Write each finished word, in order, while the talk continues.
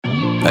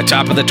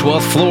Atop of the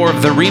 12th floor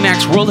of the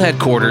RE/MAX World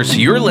Headquarters,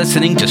 you're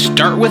listening to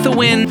Start With a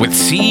Win with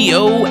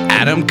CEO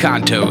Adam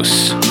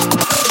Contos.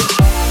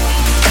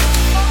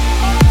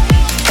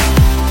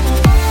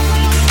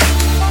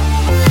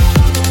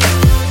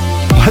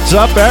 What's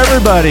up,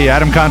 everybody?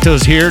 Adam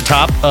Contos here,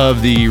 top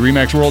of the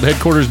RE/MAX World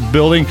Headquarters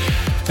building.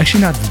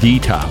 Actually, not the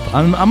top.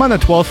 I'm on the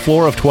 12th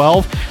floor of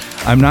 12.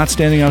 I'm not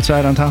standing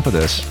outside on top of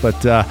this, but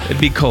It'd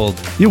be cold.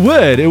 it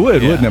would,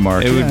 wouldn't it,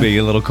 Mark? It would be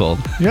a little cold.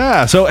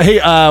 Yeah. So, hey,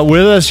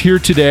 with us here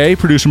today,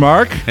 producer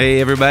Mark. Hey,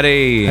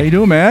 everybody. How you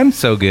doing, man?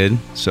 So good.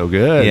 So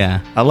good.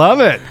 Yeah. I love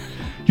it.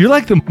 You're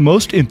like the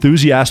most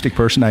enthusiastic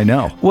person I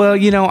know. Well,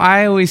 you know,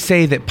 I always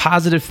say that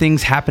positive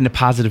things happen to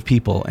positive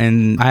people,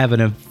 and I have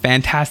a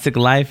fantastic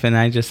life, and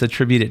I just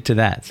attribute it to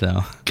that.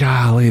 So,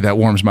 Golly, that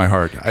warms my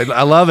heart.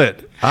 I love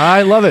it.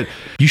 I love it.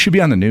 You should be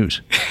on the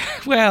news.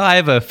 well, I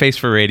have a face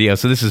for radio,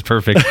 so this is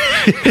perfect.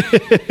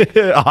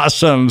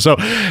 Awesome. So,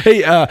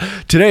 hey,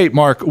 today,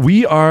 Mark,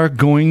 we are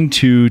going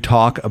to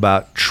talk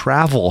about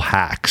travel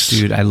hacks.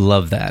 Dude, I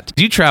love that.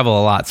 You travel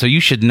a lot, so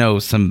you should know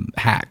some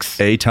hacks.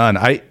 A ton.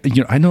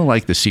 I know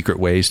like the secret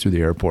ways through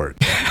the airport.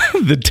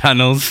 The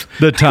tunnels.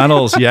 The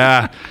tunnels,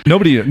 yeah.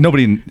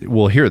 Nobody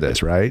will hear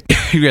this, right?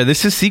 Yeah,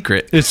 this is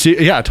secret. It's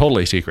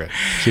totally secret.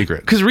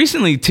 Because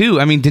recently, too,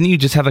 I mean, didn't you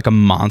just have like a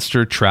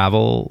monster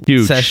travel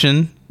Huge.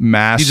 session?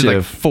 Massive. You did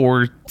like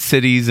 4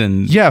 cities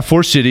and... Yeah,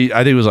 4 cities.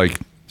 I think it was like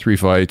 3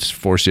 flights,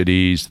 4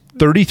 cities,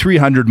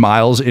 3,300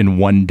 miles in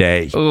one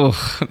day. Oh,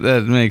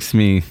 that makes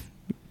me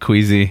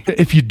queasy.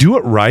 If you do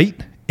it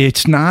right,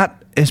 it's not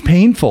as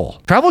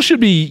painful. Travel should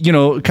be,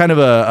 kind of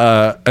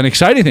an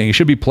exciting thing. It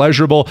should be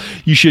pleasurable.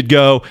 You should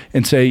go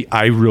and say,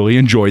 I really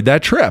enjoyed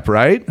that trip,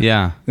 right?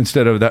 Yeah.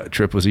 Instead of that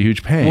trip was a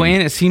huge pain. Well,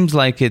 and it seems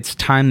like it's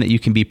time that you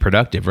can be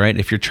productive, right?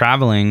 If you're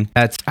traveling,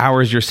 that's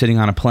hours you're sitting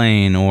on a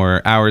plane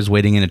or hours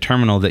waiting in a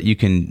terminal that you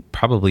can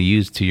probably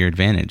use to your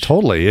advantage.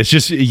 Totally. It's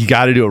just, you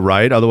got to do it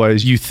right.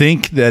 Otherwise, you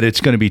think that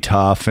it's going to be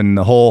tough and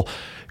the whole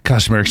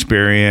customer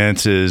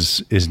experience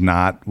is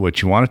not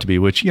what you want it to be,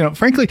 which,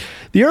 frankly,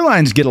 the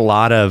airlines get a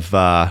lot of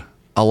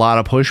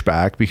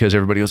pushback because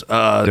everybody goes,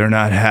 they're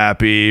not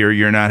happy, or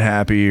you're not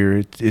happy,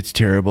 or it's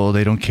terrible,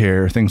 they don't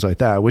care, things like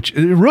that, which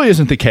it really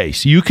isn't the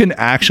case. You can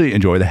actually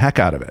enjoy the heck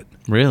out of it.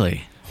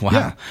 Really?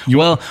 Wow. Yeah.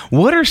 Well,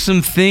 what are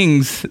some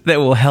things that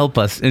will help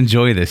us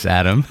enjoy this,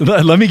 Adam?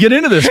 Let me get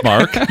into this,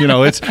 Mark. You're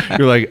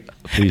like,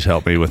 please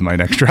help me with my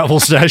next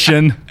travel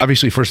session.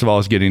 Obviously, first of all,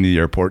 is getting to the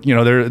airport.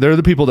 They're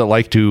the people that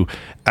like to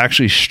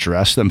actually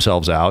stress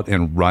themselves out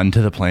and run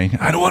to the plane.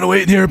 I don't want to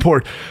wait in the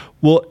airport.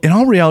 Well, in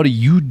all reality,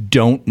 you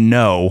don't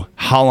know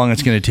how long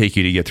it's going to take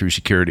you to get through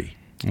security.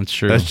 That's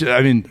true.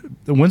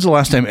 When's the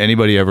last time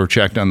anybody ever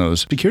checked on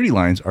those security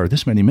lines? Are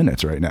this many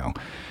minutes right now?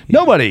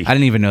 Nobody. I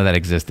didn't even know that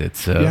existed.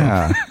 So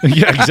yeah,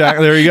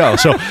 exactly. There you go.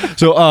 So,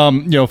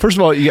 first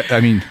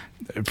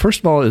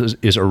of all,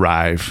 is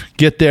arrive,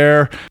 get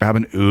there, grab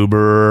an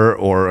Uber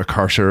or a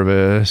car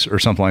service or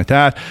something like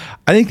that.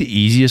 I think the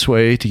easiest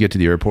way to get to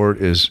the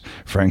airport is,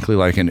 frankly,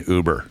 like an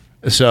Uber.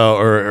 So,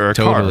 or a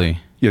totally.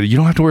 car. You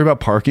don't have to worry about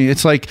parking.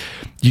 It's like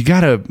you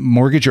got to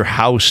mortgage your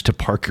house to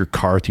park your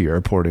car at the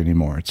airport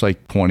anymore. It's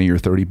like $20 or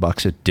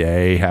 $30 a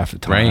day half the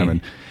time.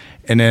 Right.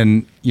 And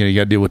then, you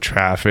got to deal with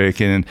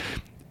traffic and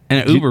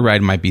an Uber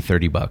ride might be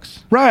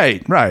 $30.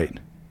 Right.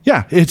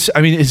 Yeah. It's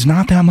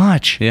not that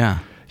much. Yeah.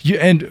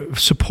 And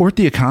support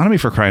the economy,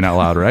 for crying out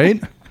loud,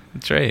 right?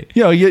 That's right.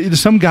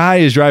 Some guy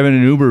is driving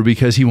an Uber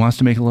because he wants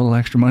to make a little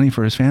extra money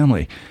for his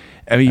family.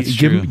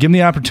 Give him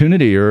the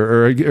opportunity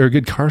or a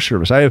good car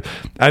service. I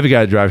have a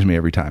guy that drives me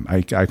every time.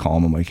 I call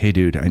him. I'm like, hey,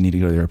 dude, I need to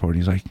go to the airport.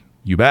 And he's like,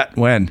 you bet.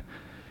 When?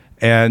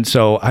 And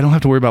so I don't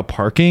have to worry about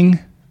parking.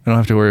 I don't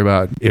have to worry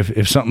about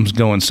if something's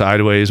going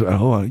sideways.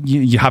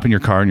 You hop in your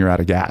car and you're out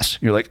of gas.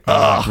 You're like,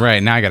 ugh.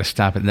 Right. Now I got to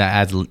stop it. That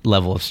adds a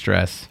level of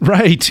stress.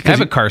 Right. I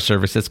have a car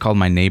service that's called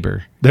My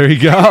Neighbor. There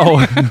you go.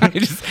 I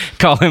just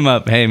call him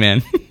up. Hey,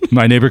 man.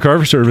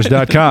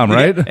 MyNeighborCarService.com,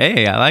 right?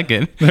 Hey, I like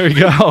it. There you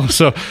go.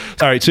 So, all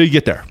right. So you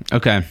get there.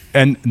 Okay.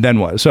 And then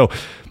what? So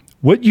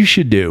what you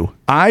should do,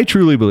 I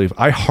truly believe,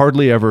 I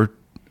hardly ever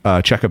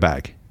check a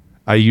bag.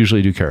 I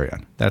usually do carry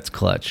on. That's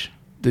clutch.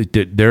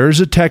 There's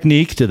a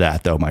technique to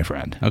that, though, my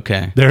friend.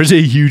 Okay. There's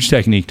a huge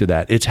technique to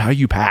that. It's how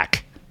you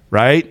pack,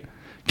 right?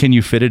 Can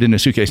you fit it in a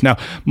suitcase? Now,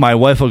 my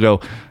wife will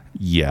go,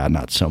 yeah,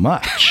 not so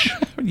much.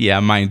 Yeah,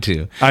 mine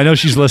too. I know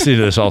she's listening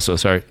to this also.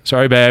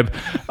 Sorry, babe.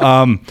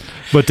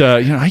 But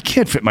I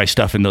can't fit my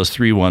stuff in those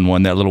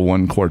 311, that little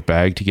 1-quart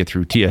bag to get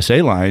through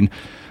TSA line.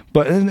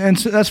 But and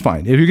so that's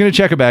fine. If you're going to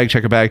check a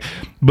bag.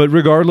 But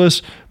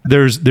regardless,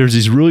 there's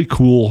these really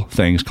cool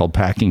things called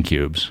packing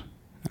cubes.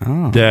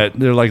 Oh. That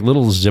they're like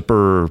little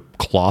zipper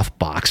cloth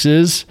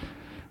boxes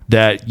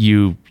that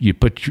you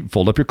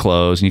fold up your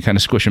clothes and you kind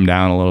of squish them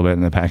down a little bit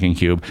in the packing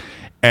cube,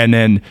 and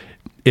then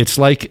it's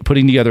like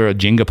putting together a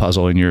Jenga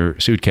puzzle in your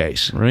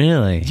suitcase.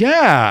 Really?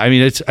 Yeah.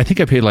 I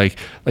think I paid like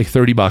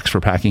 $30 for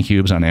packing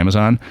cubes on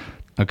Amazon.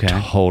 Okay.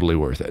 Totally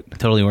worth it.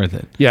 Totally worth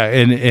it. Yeah,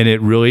 and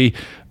it really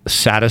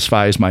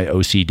satisfies my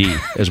OCD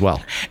as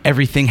well.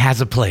 Everything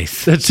has a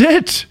place. That's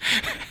it.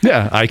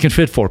 Yeah, I can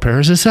fit 4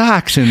 pairs of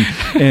socks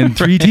and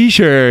 3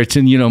 T-shirts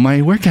and,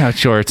 my workout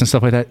shorts and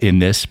stuff like that in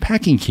this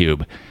packing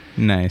cube.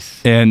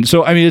 Nice. And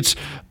so,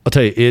 I'll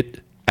tell you,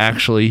 it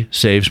actually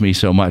saves me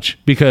so much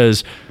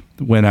because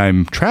when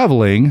I'm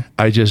traveling,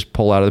 I just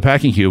pull out of the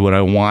packing cube what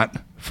I want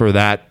for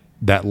that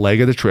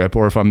leg of the trip,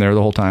 or if I'm there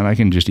the whole time, I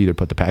can just either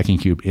put the packing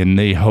cube in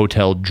the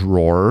hotel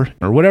drawer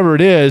or whatever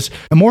it is.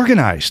 I'm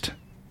organized.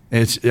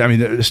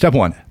 Step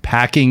 1,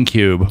 packing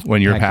cube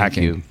when you're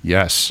packing. Cube.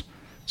 Yes.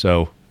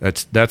 So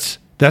that's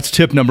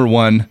tip number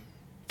 1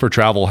 for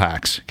travel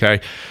hacks.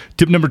 Okay.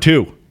 Tip number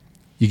 2,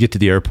 you get to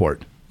the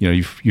airport.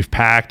 You've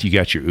packed, you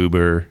got your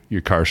Uber,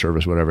 your car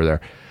service, whatever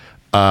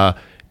there.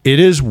 It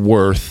is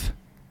worth,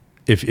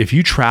 if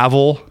you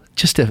travel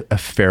just a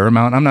fair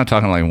amount, I'm not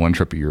talking like 1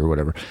 trip a year or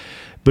whatever,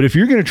 but if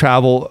you're going to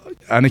travel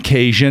on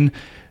occasion,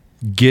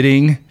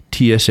 getting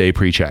TSA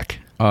PreCheck.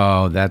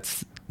 Oh,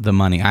 that's the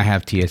money. I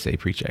have TSA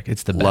PreCheck.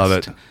 It's the best. Love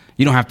it.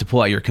 You don't have to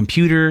pull out your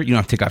computer. You don't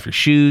have to take off your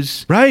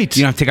shoes. Right.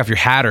 You don't have to take off your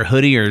hat or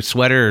hoodie or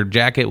sweater or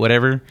jacket,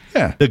 whatever.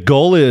 Yeah. The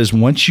goal is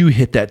once you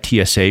hit that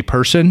TSA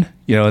person,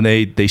 and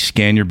they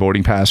scan your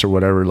boarding pass or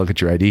whatever, look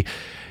at your ID,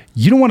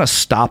 you don't want to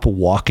stop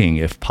walking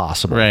if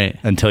possible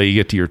until you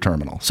get to your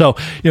terminal. So,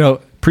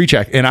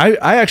 PreCheck. And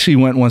I actually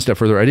went one step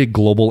further. I did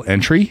global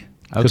entry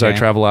because I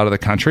travel out of the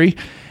country.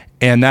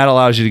 And that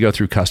allows you to go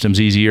through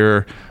customs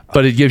easier,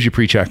 but it gives you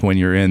PreCheck when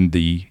you're in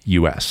the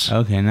U.S.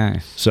 Okay,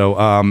 nice. So,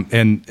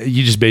 and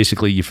you just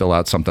basically, you fill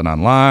out something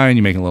online,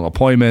 you make a little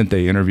appointment,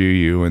 they interview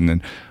you, and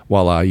then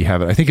voila, you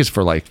have it. I think it's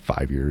for like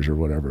 5 years or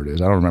whatever it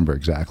is. I don't remember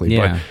exactly,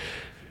 but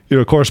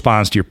it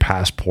corresponds to your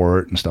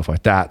passport and stuff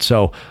like that.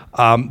 So,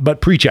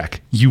 but PreCheck,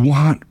 you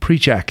want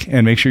PreCheck,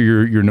 and make sure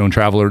your known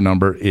traveler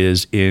number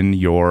is in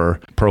your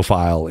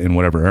profile in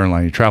whatever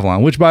airline you travel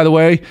on, which, by the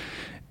way,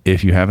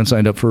 if you haven't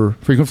signed up for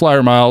frequent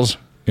flyer miles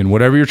in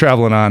whatever you're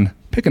traveling on,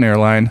 pick an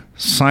airline,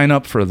 sign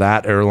up for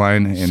that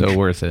airline. And so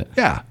worth it.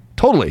 Yeah,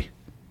 totally.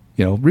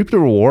 Reap the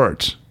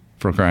rewards,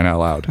 for crying out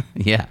loud.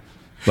 Yeah.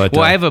 But,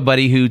 I have a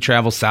buddy who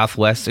travels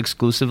Southwest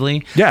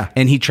exclusively. Yeah.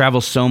 And he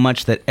travels so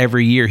much that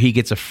every year he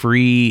gets a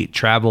free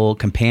travel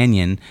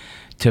companion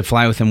to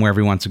fly with him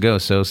wherever he wants to go.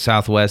 So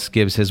Southwest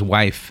gives his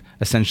wife,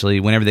 essentially,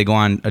 whenever they go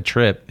on a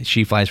trip,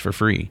 she flies for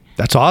free.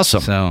 That's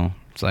awesome. So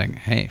it's like,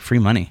 hey, free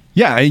money.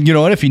 Yeah, and you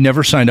know what? If he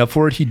never signed up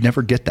for it, he'd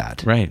never get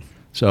that. Right.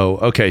 So,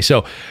 okay,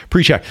 so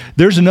PreCheck.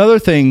 There's another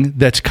thing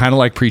that's kind of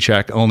like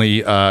PreCheck,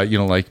 only,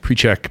 like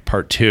PreCheck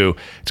Part 2.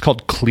 It's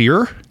called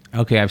Clear.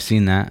 Okay, I've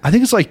seen that. I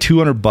think it's like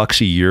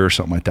 $200 a year or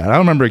something like that. I don't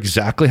remember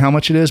exactly how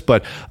much it is,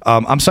 but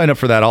I'm signed up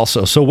for that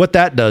also. So what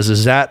that does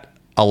is that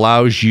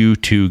allows you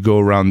to go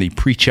around the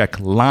PreCheck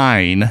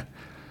line,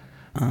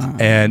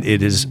 and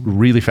it is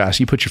really fast.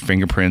 You put your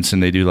fingerprints,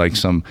 and they do like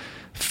some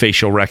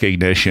facial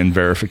recognition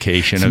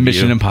verification some of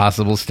Mission you.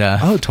 Impossible stuff.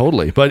 Oh,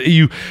 totally. But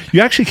you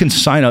actually can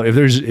sign up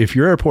if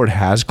your airport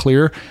has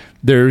Clear.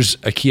 There's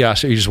a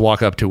kiosk. You just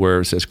walk up to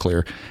where it says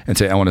Clear and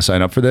say, I want to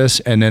sign up for this.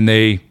 And then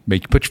they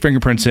make you put your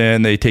fingerprints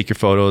in, they take your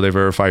photo, they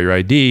verify your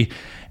ID,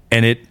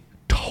 and it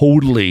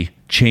totally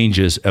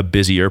changes a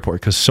busy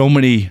airport because so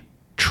many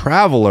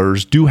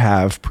travelers do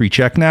have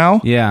PreCheck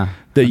now. Yeah.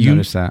 That I've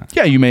noticed that.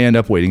 Yeah, you may end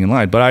up waiting in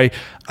line. But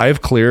I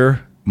have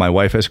Clear. My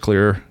wife has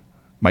Clear.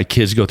 My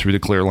kids go through the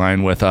Clear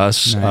line with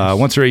us. Nice.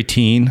 Once they're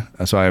 18,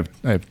 so I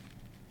have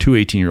 2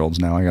 18-year-olds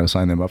now. I got to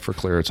sign them up for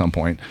Clear at some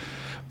point.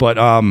 But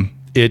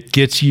it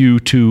gets you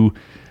to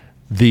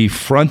the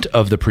front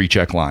of the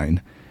PreCheck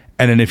line.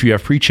 And then if you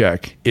have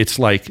PreCheck, it's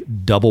like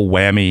double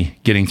whammy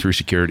getting through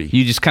security.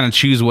 You just kind of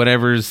choose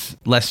whatever's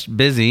less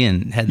busy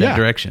and head that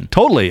direction.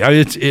 Totally.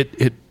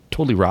 It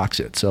totally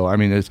rocks it. So,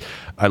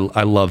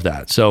 I love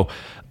that. So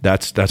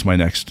that's my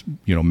next,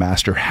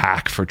 master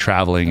hack for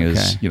traveling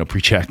is,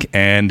 PreCheck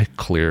and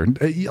Clear.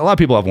 A lot of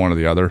people have one or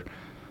the other.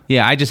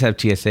 Yeah, I just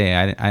have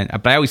TSA.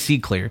 But I always see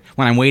Clear.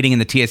 When I'm waiting in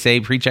the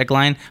TSA PreCheck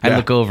line, I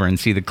look over and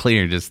see the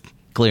Clear, just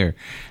Clear.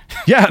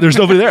 Yeah, there's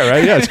nobody there,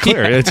 right? Yeah, it's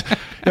Clear. It's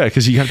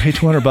because you got to pay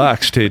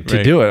 $200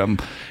 to do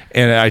it.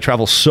 And I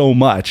travel so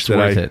much it's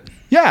worth it.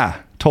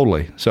 Yeah,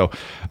 totally. So,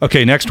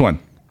 okay, next one.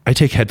 I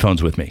take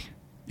headphones with me.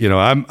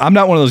 I'm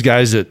not one of those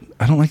guys that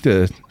I don't like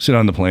to sit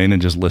on the plane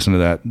and just listen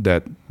to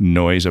that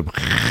noise of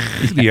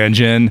the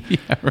engine.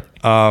 Yeah,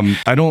 right.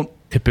 I don't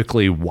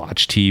typically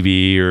watch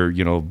TV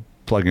or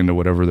plug into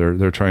whatever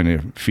they're trying to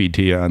feed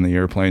to you on the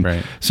airplane.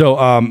 Right. So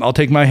I'll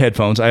take my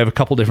headphones. I have a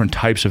couple different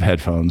types of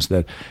headphones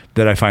that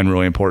I find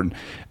really important.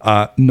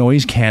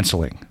 Noise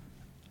canceling.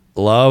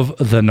 Love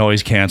the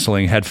noise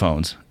canceling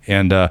headphones.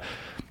 And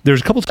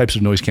there's a couple types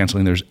of noise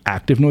canceling. There's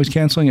active noise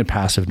canceling and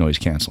passive noise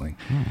canceling.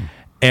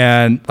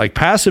 And like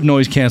passive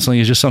noise canceling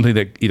is just something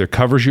that either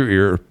covers your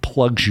ear or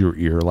plugs your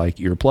ear, like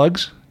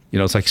earplugs.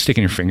 It's like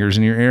sticking your fingers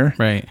in your ear.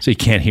 Right. So you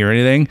can't hear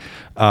anything.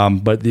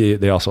 But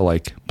they also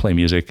like play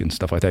music and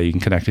stuff like that. You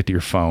can connect it to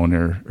your phone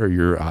or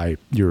your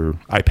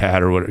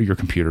iPad or your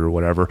computer or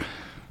whatever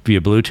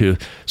via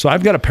Bluetooth. So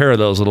I've got a pair of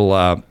those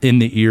little in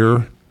the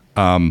ear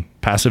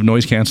passive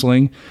noise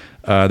canceling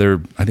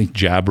They're, I think,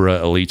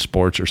 Jabra Elite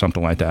Sports or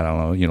something like that. I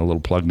don't know, a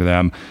little plug to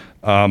them.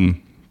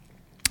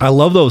 I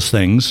love those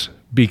things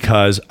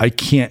because I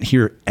can't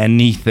hear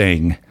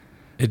anything.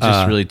 It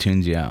just really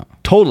tunes you out.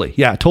 Totally.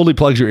 Yeah, totally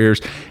plugs your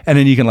ears. And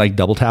then you can like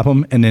double tap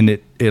them, and then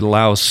it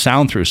allows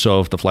sound through.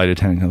 So if the flight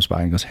attendant comes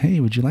by and goes, hey,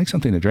 would you like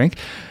something to drink?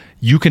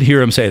 You can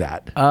hear him say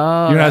that.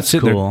 Oh, you're not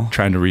sitting there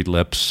trying to read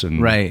lips.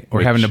 And right.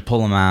 Or having to pull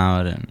them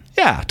out.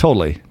 Yeah,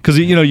 totally. Because,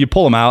 you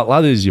pull them out. A lot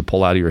of these you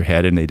pull out of your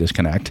head and they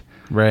disconnect.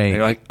 Right. And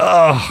you're like,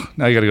 oh,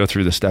 now you got to go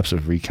through the steps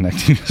of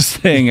reconnecting this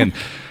thing. And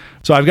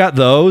so I've got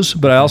those,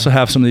 but I also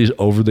have some of these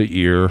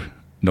over-the-ear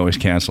noise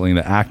canceling,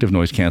 the active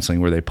noise canceling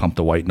where they pump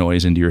the white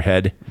noise into your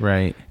head.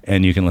 Right.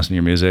 And you can listen to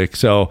your music.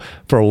 So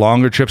for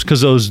longer trips,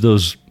 because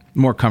those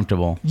more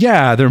comfortable.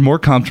 Yeah, they're more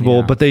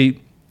comfortable, but they,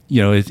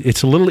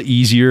 it's a little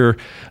easier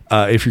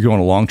if you're going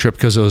a long trip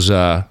because those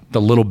the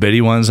little bitty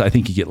ones, I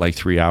think you get like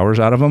 3 hours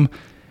out of them.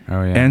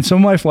 Oh yeah. And some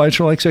of my flights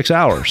are like 6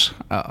 hours.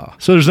 Uh-oh.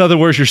 So there's nothing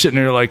worse. You're sitting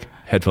there like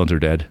headphones are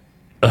dead.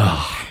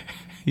 Ugh.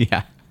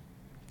 Yeah.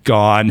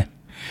 Gone.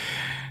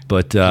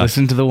 But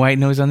listen to the white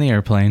noise on the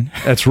airplane.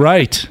 That's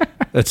right.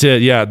 That's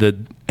it. Yeah, the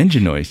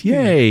engine noise.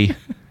 Yay.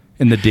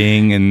 And the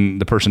ding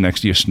and the person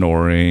next to you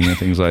snoring and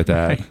things like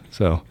that. Right.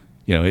 So,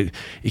 it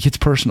gets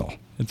personal.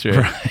 That's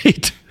right.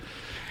 Right.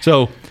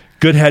 So,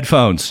 good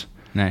headphones.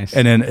 Nice.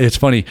 And then it's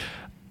funny,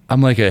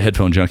 I'm like a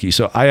headphone junkie.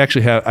 So I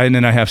actually have, and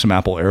then I have some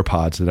Apple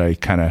AirPods that I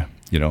kind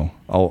of,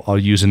 I'll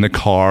use in the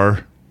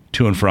car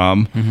to and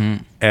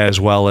from,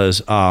 as well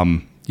as,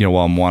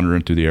 while I'm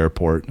wandering through the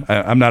airport.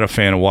 I'm not a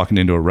fan of walking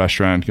into a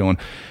restaurant going,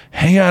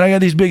 hang on, I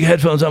got these big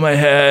headphones on my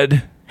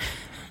head.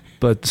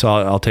 But so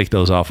I'll take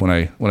those off when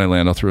I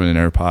land. I'll throw in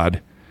an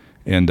AirPod.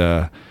 And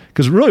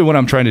because really what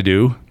I'm trying to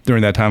do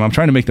during that time, I'm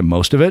trying to make the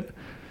most of it.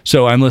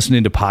 So I'm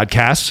listening to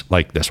podcasts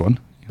like this one.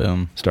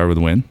 Boom. Start with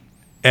a Win.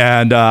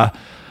 And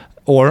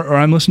or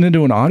I'm listening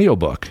to an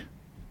audiobook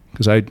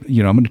because I'm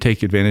going to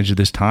take advantage of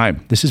this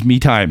time. This is me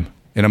time,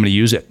 and I'm going to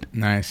use it.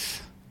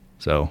 Nice.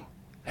 So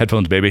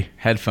headphones, baby.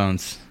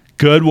 Headphones.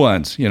 Good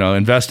ones.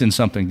 Invest in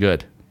something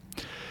good.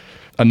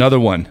 Another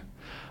one,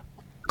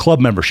 club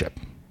membership.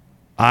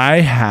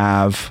 I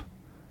have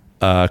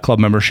a club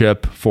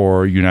membership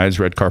for United's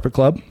Red Carpet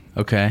Club.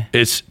 Okay.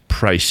 It's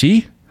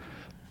pricey,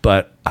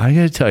 but I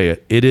got to tell you,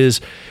 it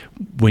is,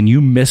 when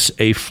you miss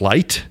a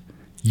flight,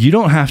 you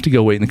don't have to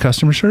go wait in the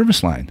customer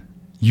service line.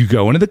 You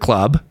go into the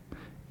club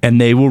and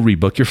they will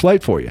rebook your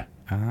flight for you.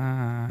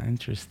 Ah,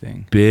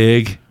 interesting.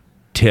 Big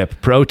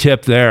tip, pro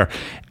tip there.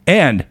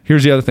 And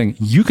here's the other thing.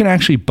 You can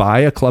actually buy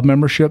a club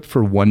membership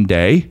for one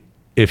day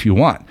if you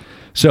want.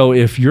 So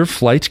if your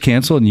flight's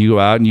canceled and you go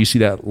out and you see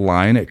that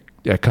line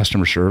at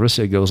customer service,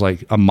 it goes like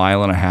 1.5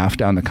 miles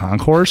down the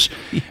concourse.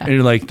 Yeah. And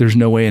you're like, there's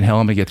no way in hell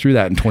I'm going to get through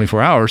that in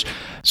 24 hours.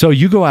 So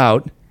you go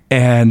out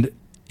and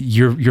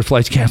your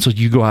flight's canceled.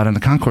 You go out on the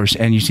concourse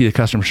and you see the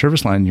customer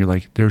service line and you're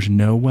like, there's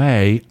no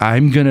way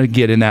I'm going to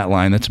get in that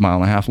line that's 1.5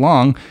 miles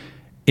long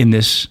in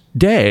this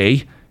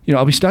day.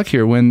 I'll be stuck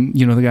here when,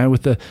 the guy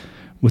with the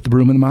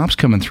broom and the mop's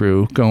coming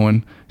through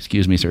going,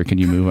 excuse me, sir, can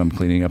you move? I'm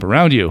cleaning up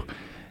around you.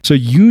 So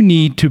you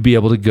need to be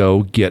able to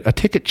go get a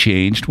ticket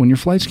changed when your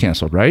flight's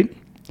canceled, right?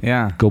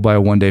 Yeah. Go buy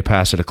a one-day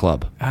pass at a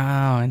club.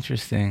 Oh,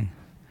 interesting.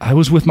 I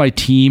was with my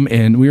team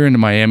and we were in the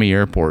Miami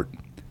airport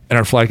and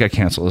our flight got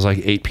canceled. It was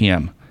like 8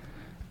 p.m.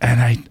 And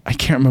I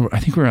can't remember. I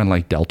think we were on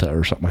like Delta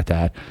or something like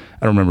that.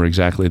 I don't remember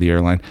exactly the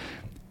airline.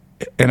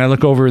 And I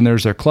look over and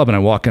there's their club and I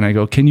walk in and I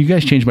go, can you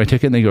guys change my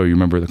ticket? And they go, you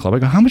remember the club? I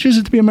go, how much is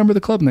it to be a member of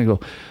the club? And they go,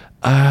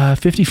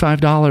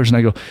 $55. And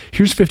I go,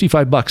 here's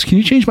 $55. Can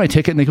you change my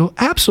ticket? And they go,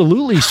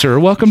 absolutely, sir.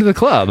 Welcome to the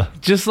club.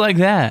 Just like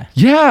that.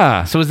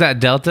 Yeah. So was that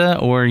Delta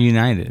or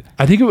United?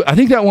 I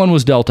think that one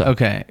was Delta.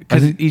 Okay.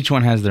 Because each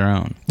one has their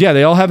own. Yeah,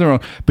 they all have their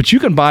own. But you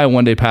can buy a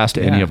one-day pass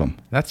to any of them.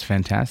 That's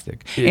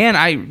fantastic.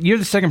 And you're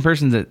the second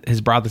person that has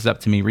brought this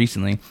up to me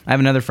recently. I have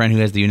another friend who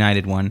has the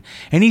United one.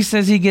 And he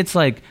says he gets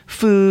like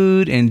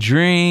food and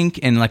drink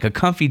and like a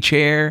comfy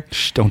chair.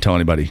 Shh, don't tell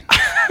anybody.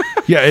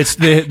 Yeah, it's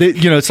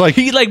it's like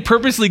he like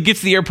purposely gets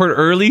to the airport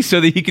early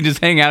so that he can just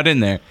hang out in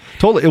there.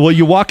 Totally. Well,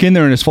 you walk in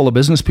there and it's full of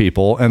business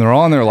people and they're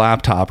all on their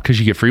laptop because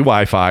you get free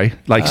Wi-Fi,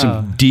 like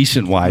some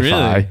decent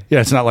Wi-Fi. Really?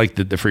 Yeah, it's not like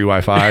the free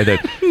Wi-Fi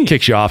that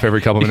kicks you off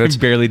every couple of minutes.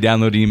 You barely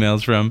download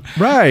emails from.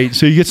 Right.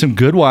 So you get some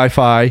good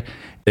Wi-Fi.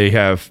 They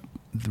have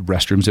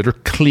restrooms that are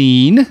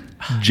clean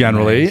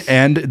generally, nice.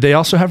 And they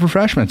also have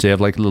refreshments. They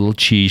have like a little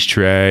cheese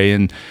tray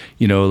and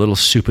a little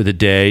soup of the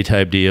day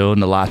type deal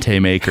and the latte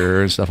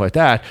maker and stuff like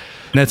that.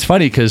 And that's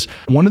funny because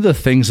one of the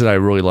things that I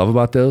really love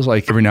about those,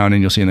 like every now and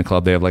then you'll see in the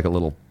club they have like a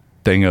little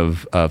thing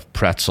of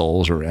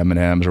pretzels or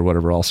M&Ms or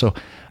whatever. Also,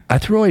 I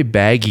throw a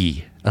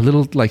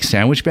little like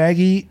sandwich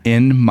baggie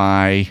in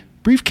my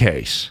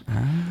briefcase.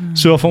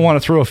 So if I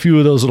want to throw a few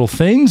of those little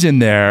things in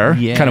there,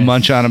 kind of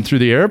munch on them through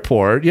the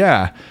airport,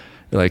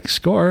 like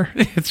score.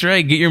 That's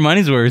right. Get your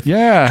money's worth.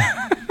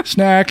 Yeah.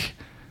 Snack.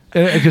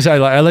 Because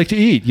I like to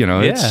eat,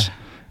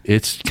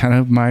 It's kind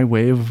of my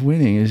way of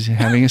winning is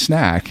having a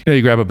snack.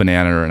 You grab a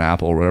banana or an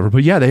apple or whatever.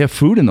 But they have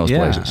food in those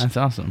places. That's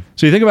awesome.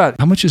 So you think about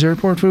how much is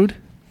airport food?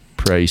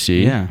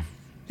 Pricey. Yeah.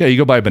 Yeah, you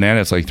go buy a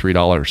banana, it's like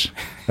 $3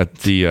 at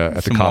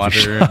the coffee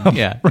shop.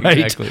 Yeah, right.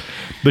 exactly.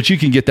 But you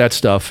can get that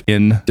stuff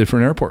in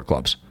different airport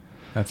clubs.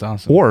 That's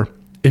awesome. Or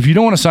if you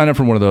don't want to sign up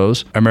for one of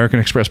those,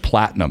 American Express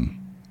Platinum.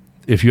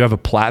 If you have a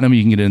Platinum,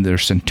 you can get into their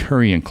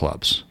Centurion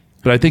clubs.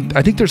 But I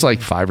think there's like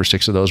 5 or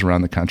 6 of those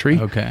around the country.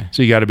 Okay.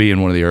 So you got to be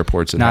in one of the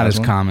airports. Not as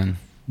common.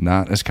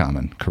 Not as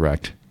common,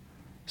 correct.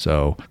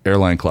 So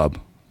airline club,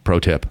 pro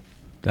tip.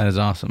 That is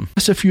awesome.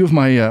 That's a few of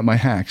my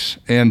hacks.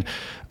 And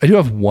I do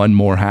have one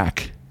more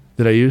hack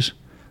that I use.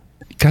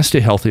 You gotta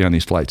stay healthy on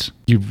these flights.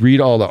 You read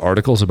all the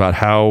articles about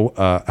how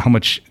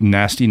much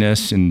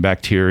nastiness and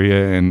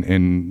bacteria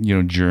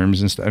and germs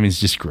and stuff. I mean, it's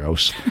just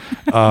gross.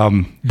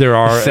 There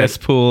are a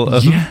cesspool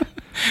of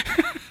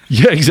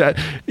yeah,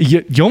 exactly.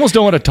 You almost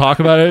don't want to talk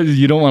about it.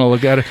 You don't want to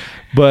look at it.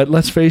 But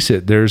let's face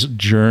it, there's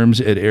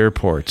germs at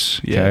airports.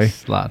 Okay?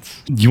 Yes,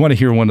 lots. You want to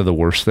hear one of the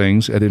worst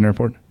things at an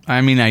airport? I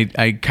mean,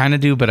 I kind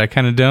of do, but I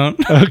kind of don't.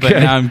 Okay. But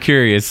now I'm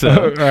curious. So.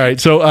 All right.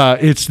 So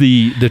it's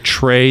the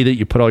tray that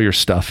you put all your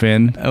stuff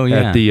in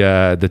at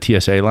the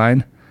TSA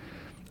line.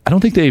 I don't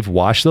think they've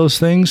washed those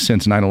things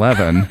since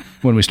 9/11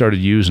 when we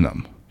started using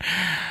them.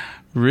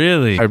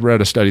 Really? I've read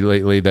a study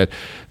lately that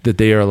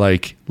they are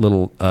like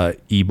little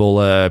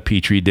Ebola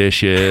petri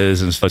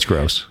dishes, and it's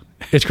gross.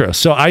 It's gross.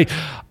 So I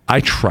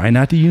try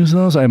not to use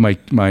those. I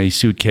have my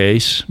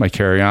suitcase, my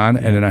carry-on,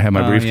 and then I have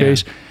my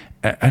briefcase. Yeah.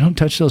 I don't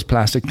touch those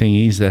plastic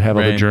thingies that have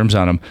all the germs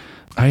on them.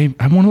 I'm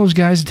one of those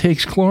guys that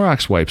takes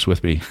Clorox wipes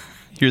with me.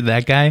 You're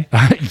that guy?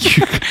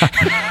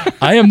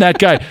 I am that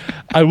guy.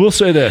 I will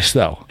say this,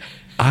 though.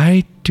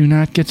 I do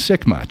not get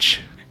sick much.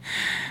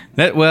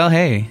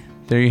 Hey,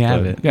 there you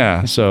have it.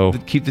 Yeah, so...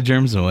 Keep the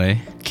germs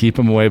away. Keep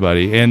them away,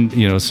 buddy.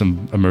 And,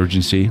 some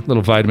emergency,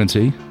 little vitamin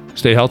C.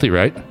 Stay healthy,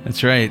 right?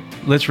 That's right.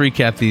 Let's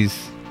recap these.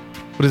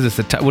 What is this?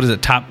 What is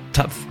it? Top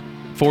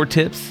 4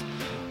 tips?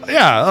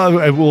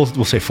 Yeah, we'll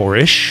say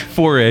 4-ish.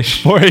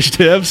 4-ish. 4-ish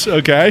tips,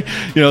 okay.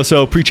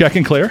 So pre-check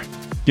and clear.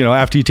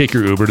 After you take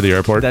your Uber to the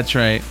airport. That's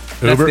right.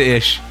 That's the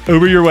ish.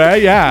 Uber your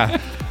way, yeah.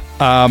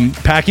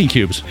 Packing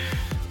cubes.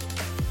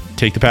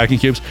 Take the packing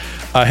cubes.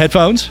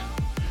 Headphones.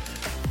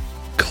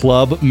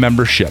 Club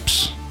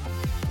memberships.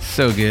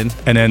 So good.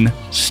 And then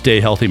stay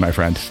healthy, my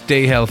friend.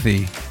 Stay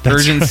healthy.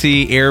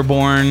 Urgency,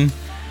 airborne.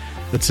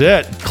 That's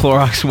it.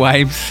 Clorox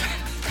wipes.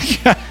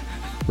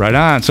 Right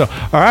on. So,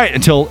 all right,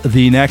 until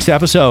the next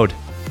episode.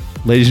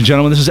 Ladies and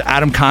gentlemen, this is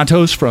Adam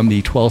Contos from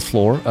the 12th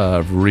floor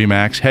of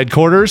RE/MAX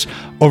headquarters,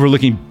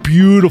 overlooking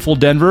beautiful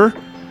Denver.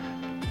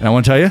 And I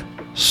want to tell you,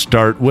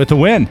 start with a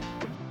win.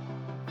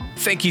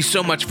 Thank you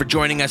so much for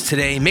joining us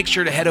today. Make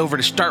sure to head over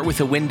to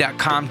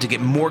startwithawin.com to get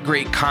more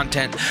great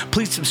content.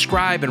 Please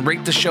subscribe and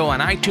rate the show on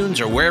iTunes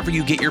or wherever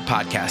you get your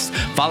podcasts.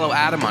 Follow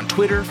Adam on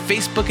Twitter,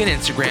 Facebook, and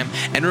Instagram.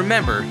 And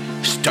remember,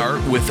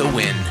 start with a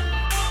win.